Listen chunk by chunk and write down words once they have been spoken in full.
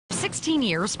16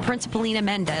 years, Principalina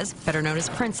Mendez, better known as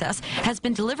Princess, has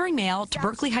been delivering mail to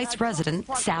Berkeley Heights resident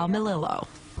Sal Milillo.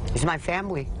 It's my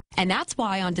family. And that's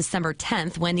why on December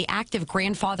 10th, when the active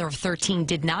grandfather of 13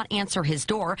 did not answer his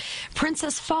door,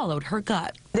 Princess followed her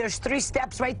gut. There's 3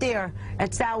 steps right there,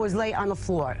 and Sal was laid on the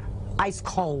floor, ice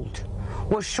cold,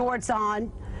 with shorts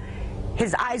on.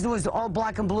 His eyes was all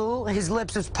black and blue, his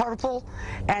lips was purple,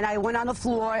 and I went on the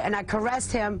floor and I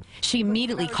caressed him. She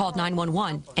immediately called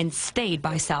 911 and stayed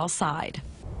by Sal's side.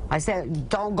 I said,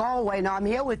 don't go away, no, I'm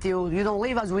here with you. You don't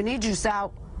leave us, we need you,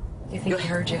 Sal. You think he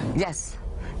heard you? Yes,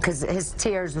 because his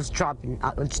tears was dropping,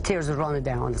 tears were running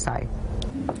down on the side.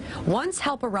 Once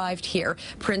help arrived here,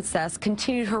 Princess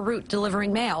continued her route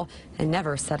delivering mail and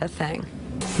never said a thing.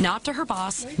 Not to her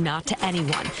boss, not to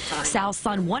anyone. Sal's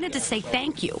son wanted to say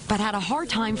thank you, but had a hard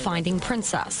time finding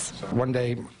Princess. One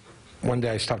day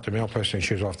I stopped the mail person and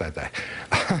she was off that day.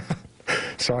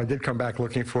 So I did come back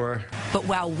looking for her. But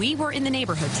while we were in the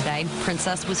neighborhood today,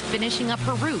 Princess was finishing up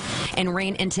her route and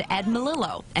ran into Ed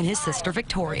Milillo and his sister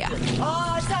Victoria.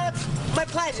 Oh, it's my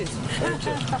pleasure.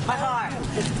 My heart.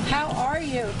 How are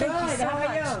you? Good, how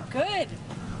are you? Good.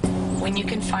 When you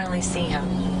can finally see him,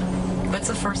 what's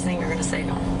the first thing you're going to say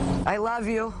to him? I love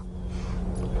you.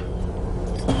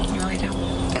 You really do?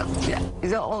 Yeah,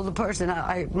 he's an older person.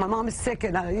 My mom is sick,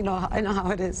 and I know how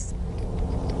it is.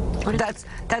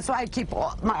 That's why I keep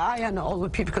my eye on the older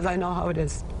people, because I know how it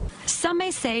is. Some may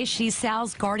say she's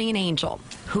Sal's guardian angel,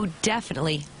 who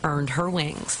definitely earned her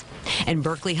wings. In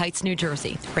Berkeley Heights, New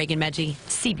Jersey, Raegan, Medgie,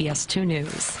 CBS 2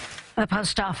 News. The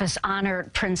post office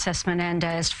honored Princess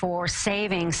Menendez for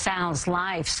saving Sal's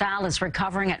life. Sal is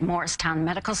recovering at Morristown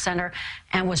Medical Center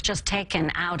and was just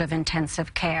taken out of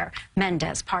intensive care.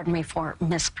 Mendez, pardon me for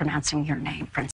mispronouncing your name, Princess.